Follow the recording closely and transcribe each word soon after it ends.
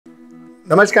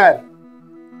Namaskar.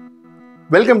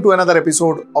 Welcome to another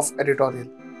episode of Editorial.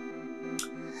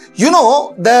 You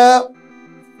know, the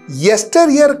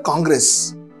yesteryear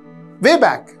Congress, way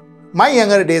back, my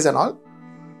younger days and all,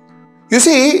 you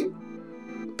see,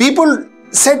 people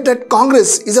said that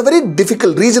Congress is a very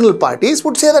difficult, regional parties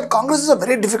would say that Congress is a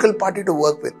very difficult party to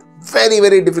work with. Very,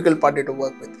 very difficult party to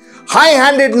work with.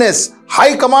 High-handedness,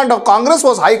 high command of Congress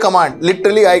was high command,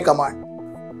 literally high command.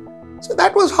 So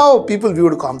that was how people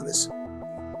viewed Congress.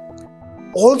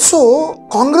 Also,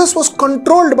 Congress was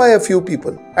controlled by a few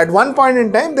people. At one point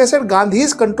in time, they said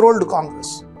Gandhi's controlled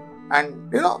Congress. And,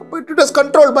 but it was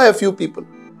controlled by a few people.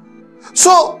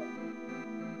 So,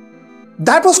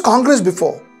 that was Congress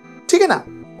before. Okay, na?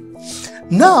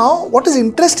 Now, what is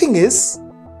interesting is,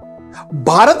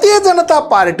 Bharatiya Janata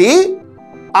Party,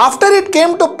 after it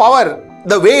came to power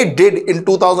the way it did in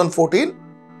 2014,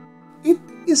 it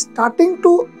is starting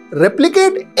to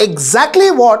replicate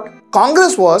exactly what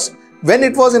Congress was when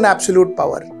it was in absolute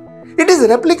power. It is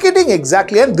replicating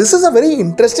exactly, and this is a very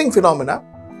interesting phenomena.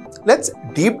 Let's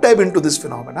deep dive into this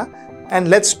phenomena and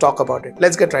let's talk about it.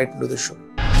 Let's get right into the show.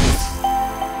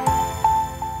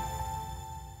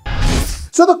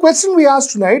 So the question we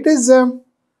asked tonight is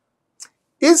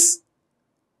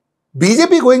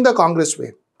BJP going the Congress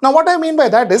way? Now what I mean by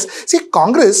that is, see,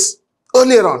 Congress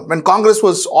earlier on, when Congress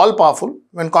was all powerful,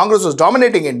 when Congress was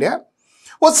dominating India,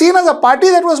 was seen as a party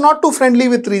that was not too friendly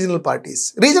with regional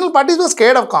parties. Regional parties were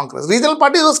scared of Congress. Regional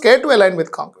parties were scared to align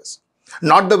with Congress.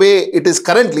 Not the way it is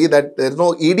currently, that there is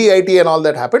no EDIT and all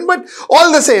that happened, but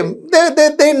all the same,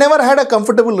 they never had a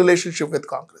comfortable relationship with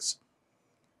Congress.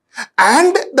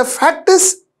 And the fact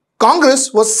is,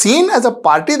 Congress was seen as a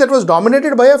party that was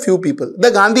dominated by a few people. The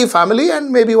Gandhi family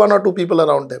and maybe one or two people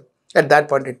around them at that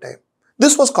point in time.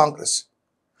 This was Congress.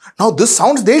 Now this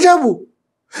sounds deja vu.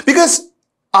 Because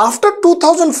after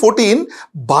 2014,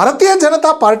 Bharatiya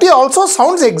Janata Party also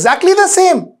sounds exactly the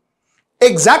same.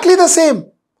 Exactly the same.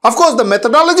 Of course, the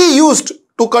methodology used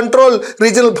to control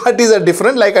regional parties are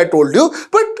different, like I told you,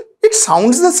 but it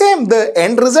sounds the same. The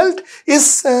end result is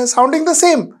sounding the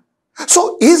same.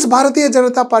 So, is Bharatiya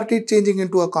Janata Party changing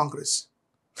into a Congress?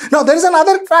 Now, there is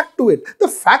another fact to it. The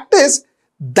fact is,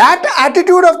 that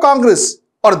attitude of Congress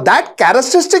or that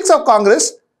characteristics of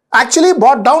Congress actually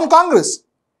brought down Congress.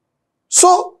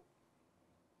 So,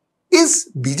 is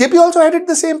BJP also headed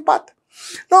the same path?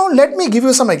 Now, let me give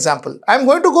you some example. I am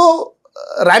going to go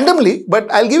randomly, but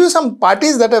I'll give you some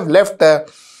parties that have left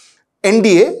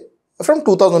NDA from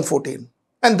 2014.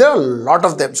 And there are a lot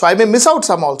of them. So, I may miss out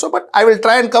some also, but I will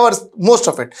try and cover most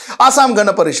of it. Assam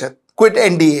Gana Parishad, quit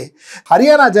NDA.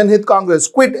 Haryana Janhit Congress,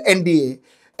 quit NDA.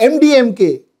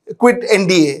 MDMK, quit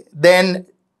NDA. Then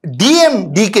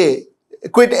DMDK,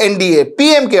 quit NDA.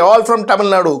 PMK, all from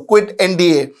Tamil Nadu, quit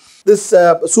NDA. This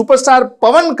superstar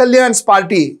Pawan Kalyan's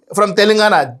party from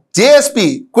Telangana,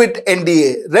 JSP, quit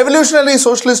NDA. Revolutionary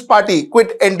Socialist Party,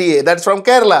 quit NDA. That's from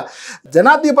Kerala.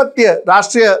 Janadipatya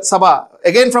Rashtriya Sabha,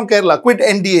 again from Kerala, quit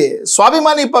NDA.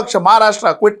 Swabhimani Paksha,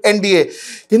 Maharashtra, quit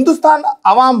NDA. Hindustan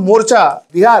Awam Morcha,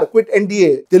 Bihar, quit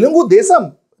NDA. Telugu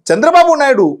Desam, Chandrababu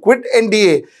Naidu, quit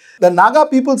NDA. The Naga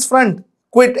People's Front,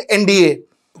 quit NDA.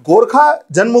 Gorkha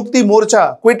Janmukti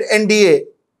Morcha, quit NDA.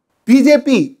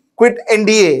 BJP, quit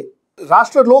NDA.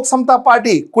 Rashtra Lok Samta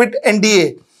Party, quit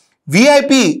NDA.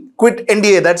 VIP, quit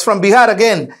NDA. That's from Bihar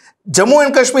again. Jammu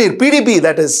and Kashmir, PDP,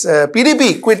 that is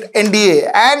PDP, quit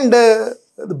NDA. And the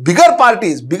bigger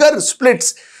parties, bigger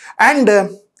splits. And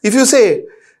if you say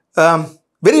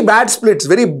very bad splits,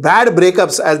 very bad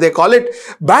breakups as they call it.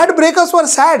 Bad breakups were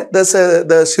sad.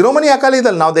 The Shiromani Akali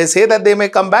Dal, now they say that they may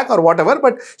come back or whatever,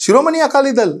 but Shiromani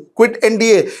Akali Dal, quit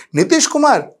NDA. Nitish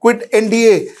Kumar, quit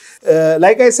NDA.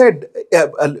 Like I said,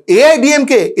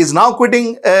 AIDMK is now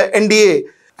quitting NDA.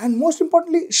 And most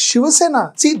importantly, Shiva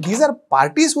Sena. See, these are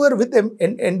parties who are with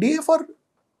NDA for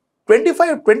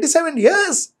 25, 27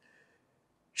 years.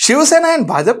 Shiva Sena and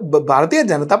Bharatiya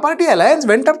Janata Party alliance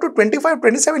went up to 25,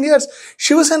 27 years.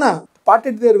 Shiva Sena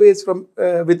parted their ways from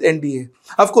with NDA.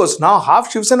 Of course, now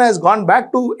half Shiva Sena has gone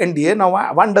back to NDA.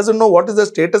 Now one doesn't know what is the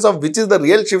status of which is the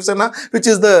real Shiva Sena, which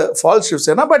is the false Shiva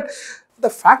Sena. But the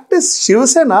fact is, Shiva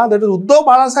Sena, that is Uddhav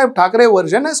Balasaheb Thackeray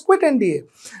version, has quit NDA.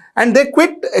 And they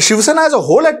quit, Shiva Sena as a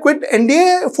whole had quit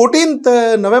NDA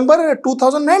 14th November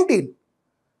 2019.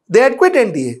 They had quit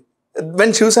NDA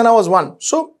when Shiva Sena was won.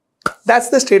 So, that's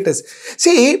the status.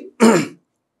 See,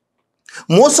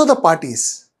 most of the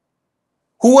parties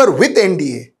who were with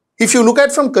NDA, if you look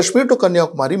at from Kashmir to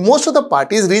Kanyakumari, most of the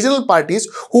parties, regional parties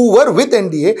who were with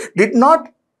NDA did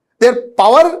not, their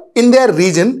power in their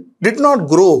region did not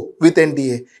grow with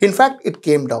NDA. In fact, it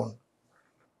came down.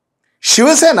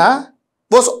 Shiva Sena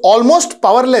was almost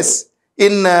powerless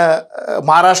in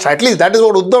Maharashtra. At least that is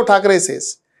what Uddhav Thackeray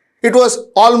says. It was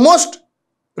almost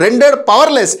rendered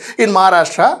powerless in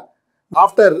Maharashtra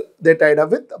after they tied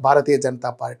up with Bharatiya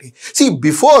Janata Party. See,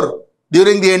 before,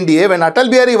 during the NDA, when Atal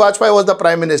Bihari Vajpayee was the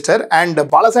Prime Minister and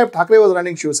Balasaheb Thackeray was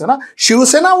running Shiv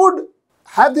Sena would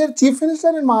have their Chief Minister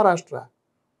in Maharashtra.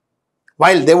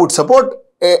 While they would support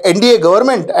NDA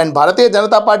government and Bharatiya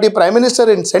Janata Party Prime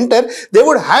Minister in center, they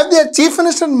would have their Chief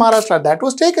Minister in Maharashtra. That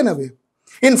was taken away.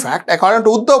 In fact, according to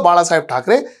Uddhav Balasaheb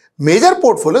Thackeray, major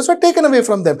portfolios were taken away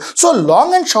from them. So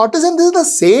long and short is, and this is the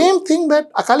same thing that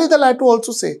Akali Dal had to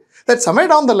also say, that somewhere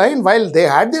down the line, while they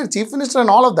had their Chief Minister and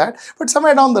all of that, but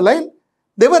somewhere down the line,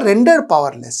 they were rendered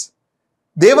powerless.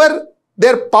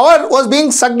 Their power was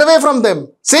being sucked away from them.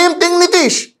 Same thing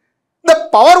Nitish. The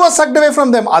power was sucked away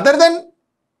from them other than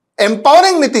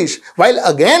empowering Nitish. While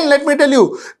again, let me tell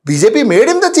you, BJP made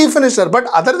him the Chief Minister, but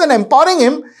other than empowering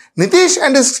him, Nitish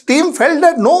and his team felt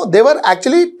that no, they were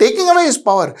actually taking away his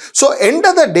power. So end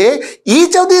of the day,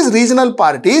 each of these regional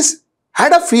parties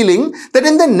had a feeling that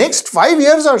in the next 5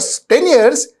 years or 10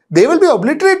 years, they will be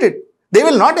obliterated. They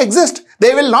will not exist.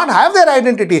 They will not have their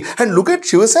identity. And look at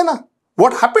Shiv Sena.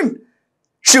 What happened?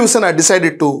 Shiv Sena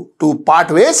decided to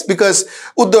part ways because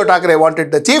Uddhav Thackeray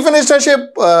wanted the Chief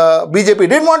Ministership. BJP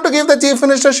didn't want to give the Chief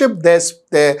Ministership.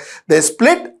 They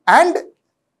split and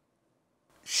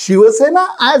Shiv Sena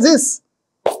as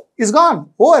is gone.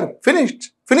 Over.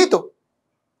 Finished. Finito.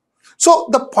 So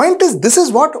the point is, this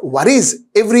is what worries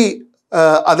every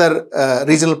other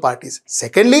regional parties.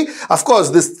 Secondly, of course,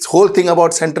 this whole thing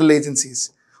about central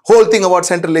agencies.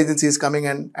 Coming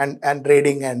and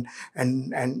raiding and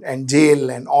jail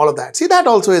and all of that. See, that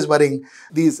also is worrying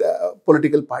these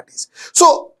political parties.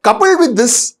 So, coupled with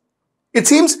this, it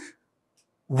seems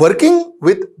working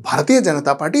with Bharatiya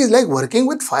Janata Party is like working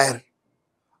with fire.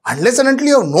 Unless and until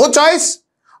you have no choice,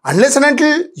 unless and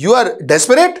until you are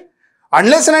desperate,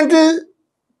 unless and until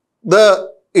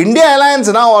the India alliance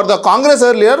now or the Congress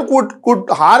earlier could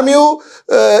harm you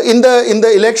in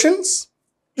the elections,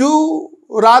 you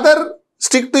rather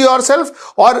stick to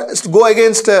yourself or go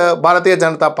against Bharatiya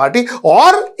Janata Party,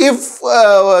 or if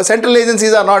central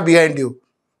agencies are not behind you,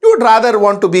 you would rather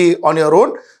want to be on your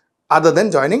own other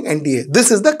than joining NDA.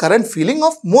 This is the current feeling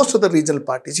of most of the regional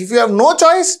parties. If you have no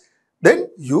choice, then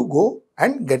you go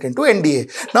and get into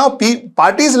NDA. Now,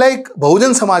 parties like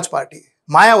Bahujan Samaj Party,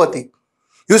 Mayawati,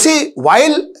 you see,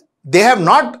 while they have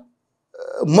not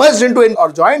merged into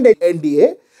or joined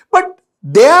NDA, but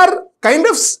they are kind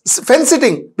of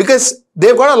fence-sitting because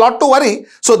they've got a lot to worry.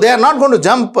 So they are not going to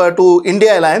jump to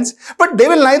India alliance, but they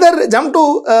will neither jump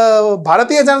to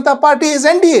Bharatiya Janata Party's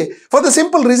NDA for the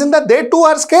simple reason that they too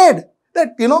are scared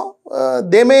that, you know,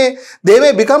 they may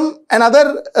become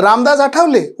another Ramdas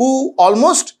Athawale who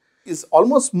is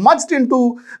almost merged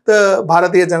into the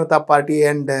Bharatiya Janata Party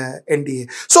and NDA.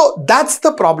 So that's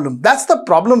the problem. That's the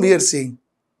problem we are seeing.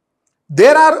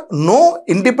 There are no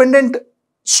independent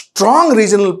strong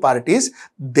regional parties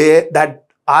that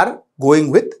are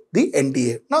going with the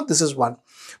NDA. Now, this is one.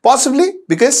 Possibly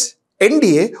because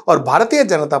NDA or Bharatiya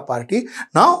Janata Party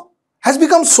now has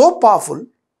become so powerful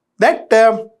that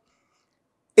there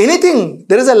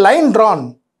is a line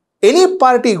drawn. Any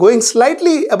party going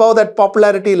slightly above that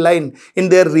popularity line in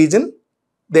their region,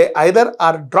 they either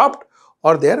are dropped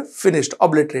or they are finished,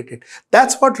 obliterated.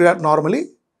 That's what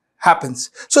normally happens.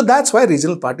 So that's why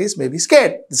regional parties may be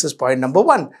scared. This is point number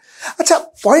one. Achha,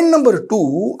 point number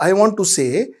two, I want to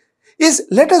say is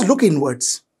let us look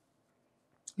inwards.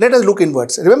 Let us look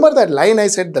inwards. Remember that line I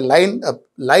said, the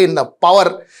line of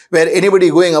power, where anybody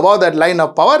going above that line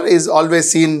of power is always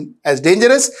seen as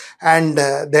dangerous, and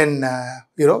then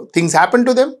things happen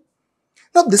to them.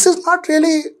 Now, this is not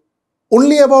really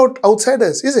only about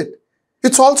outsiders, is it?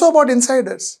 It's also about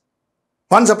insiders.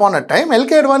 Once upon a time,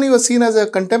 L.K. Advani was seen as a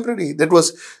contemporary. They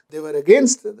were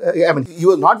against, he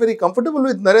was not very comfortable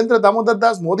with Narendra Damodar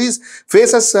Das Modi's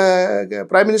face as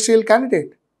Prime Ministerial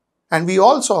candidate. And we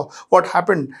all saw what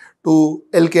happened to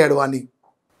L.K. Advani.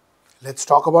 Let's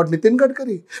talk about Nitin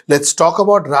Gadkari. Let's talk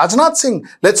about Rajnath Singh.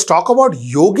 Let's talk about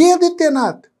Yogi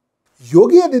Adityanath.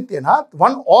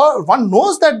 One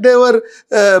knows that there were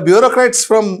bureaucrats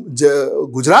from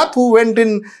Gujarat who went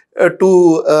in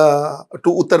to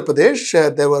Uttar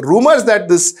Pradesh. There were rumors that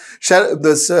this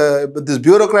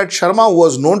bureaucrat Sharma, who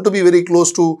was known to be very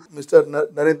close to Mr.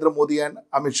 Narendra Modi and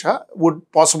Amit Shah, would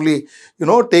possibly,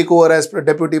 take over as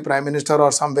Deputy Prime Minister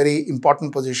or some very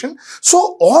important position.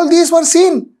 So all these were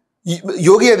seen.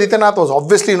 Yogi Adityanath was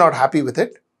obviously not happy with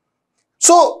it.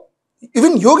 So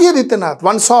even Yogi Adityanath,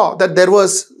 one saw that there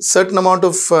was certain amount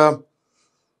of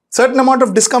certain amount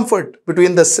of discomfort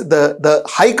between the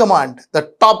high command,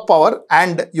 the top power,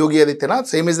 and Yogi Adityanath.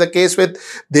 Same is the case with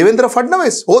Devendra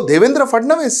Fadnavis. Oh, Devendra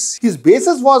Fadnavis, his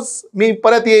basis was me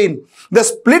parat yein. The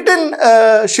split in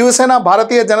Shiv Sena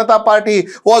Bharatiya Janata Party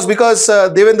was because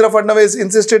Devendra Fadnavis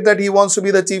insisted that he wants to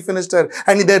be the chief minister,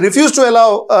 and they refused to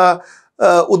allow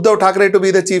Uddhav Thackeray to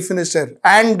be the chief minister.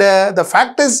 And the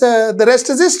fact is, the rest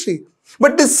is history.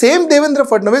 But the same Devendra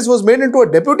Fadnavis was made into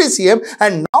a deputy CM,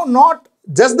 and now not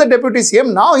just the deputy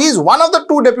CM, now he is one of the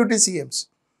 2 deputy CMs.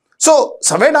 So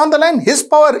somewhere down the line, his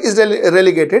power is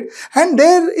relegated, and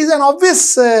there is an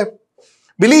obvious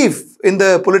belief in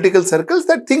the political circles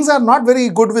that things are not very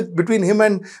good between him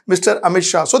and Mr. Amit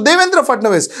Shah. So Devendra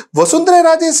Fadnavis, Vasundhara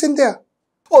Raje Scindia.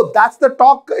 Oh, that's the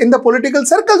talk in the political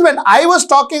circles. When I was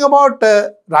talking about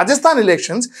Rajasthan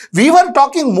elections, we were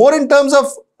talking more in terms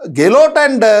of Gehlot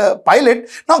and Pilot.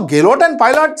 Now, Gehlot and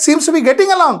Pilot seems to be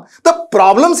getting along. The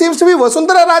problem seems to be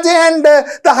Vasundhara Raje and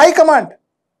the High Command.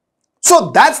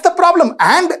 So, that's the problem,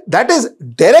 and that is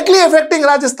directly affecting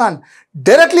Rajasthan.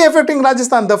 Directly affecting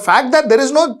Rajasthan. The fact that there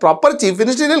is no proper chief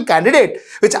ministerial candidate,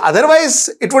 which otherwise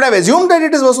it would have assumed that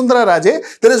it is Vasundhara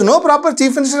Raje. There is no proper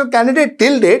chief ministerial candidate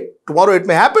till date. Tomorrow it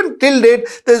may happen. Till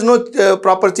date, there is no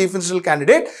proper chief ministerial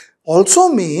candidate. Also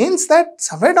means that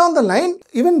somewhere down the line,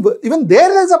 even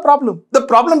there is a problem. The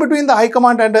problem between the high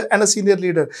command and a senior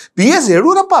leader. B.S.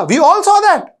 Yediyurappa, we all saw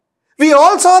that. We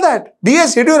all saw that.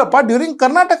 B.S. Yediyurappa during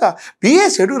Karnataka.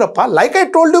 B.S. Yediyurappa, like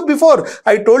I told you before,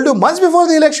 I told you months before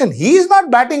the election, he is not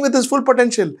batting with his full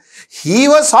potential. He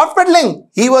was soft pedaling.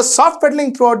 He was soft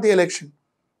pedaling throughout the election.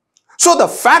 So the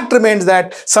fact remains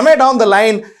that somewhere down the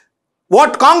line,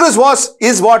 what Congress was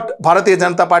is what Bharatiya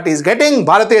Janata Party is getting.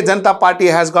 Bharatiya Janata Party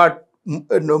has got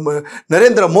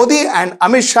Narendra Modi and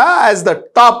Amit Shah as the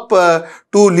top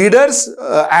 2 leaders,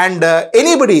 and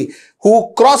anybody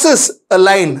who crosses a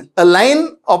line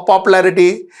of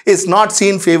popularity is not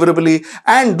seen favorably,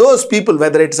 and those people,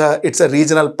 whether it's a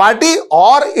regional party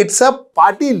or it's a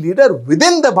party leader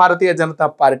within the Bharatiya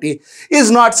Janata Party, is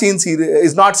not seen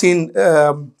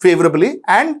favorably,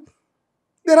 and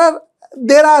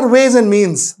there are ways and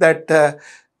means that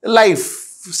life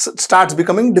starts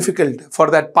becoming difficult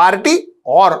for that party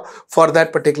or for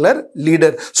that particular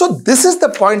leader. So this is the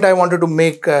point I wanted to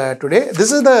make today.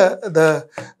 This is the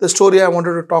story I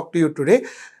wanted to talk to you today.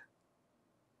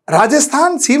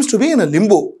 Rajasthan seems to be in a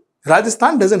limbo.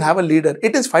 Rajasthan doesn't have a leader.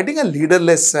 It is fighting a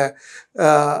leaderless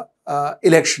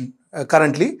election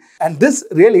currently, and this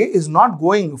really is not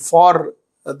going for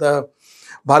the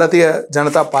Bharatiya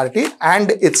Janata Party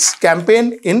and its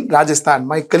campaign in Rajasthan.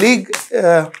 My colleague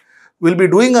will be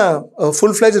doing a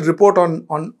full-fledged report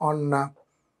on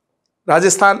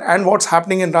Rajasthan and what's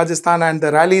happening in Rajasthan and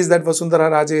the rallies that Vasundhara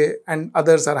Raje and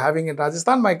others are having in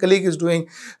Rajasthan. My colleague is doing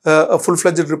a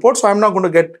full-fledged report, so I'm not going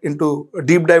to get into a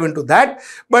deep dive into that.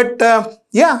 But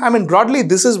yeah, I mean, broadly,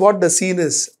 this is what the scene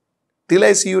is. Till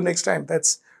I see you next time,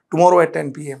 that's tomorrow at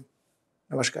 10 p.m.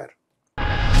 Namaskar.